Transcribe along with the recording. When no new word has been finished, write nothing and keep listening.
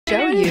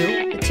show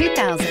you the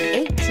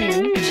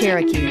 2018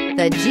 Cherokee.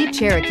 The Jeep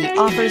Cherokee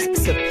offers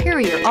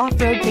superior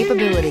off-road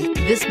capability.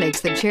 This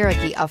makes the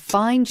Cherokee a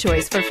fine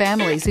choice for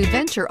families who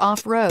venture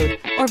off-road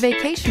or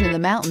vacation in the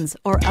mountains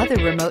or other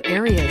remote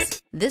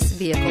areas. This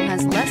vehicle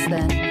has less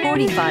than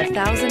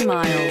 45,000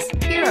 miles.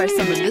 Here are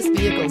some of this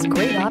vehicle's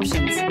great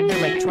options: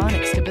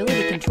 electronic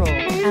stability control,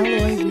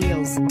 alloy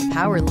wheels,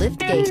 power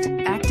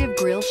liftgate, active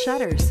grille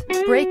shutters,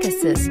 brake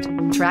assist,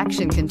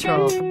 traction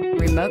control,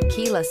 remote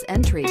keyless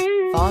entry,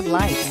 fog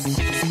lights,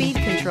 speed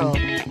control,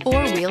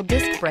 four-wheel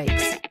disc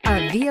brakes.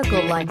 A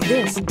vehicle like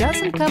this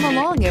doesn't come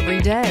along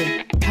every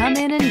day. Come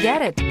in and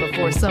get it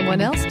before someone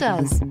else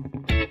does.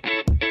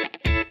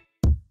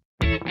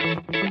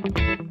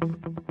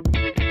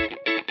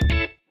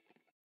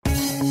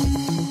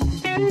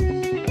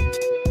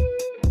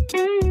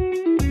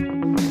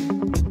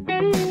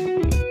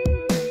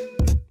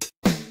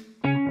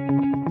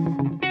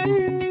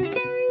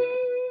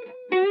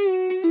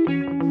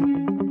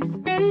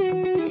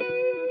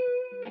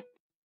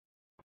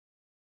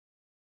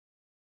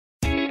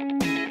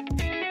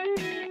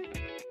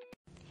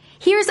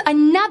 Here's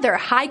another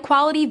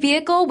high-quality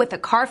vehicle with a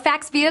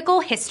Carfax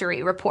Vehicle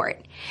History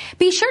Report.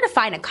 Be sure to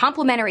find a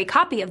complimentary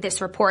copy of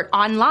this report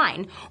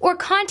online or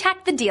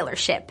contact the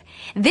dealership.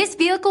 This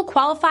vehicle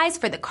qualifies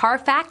for the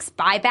Carfax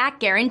Buyback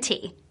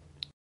Guarantee.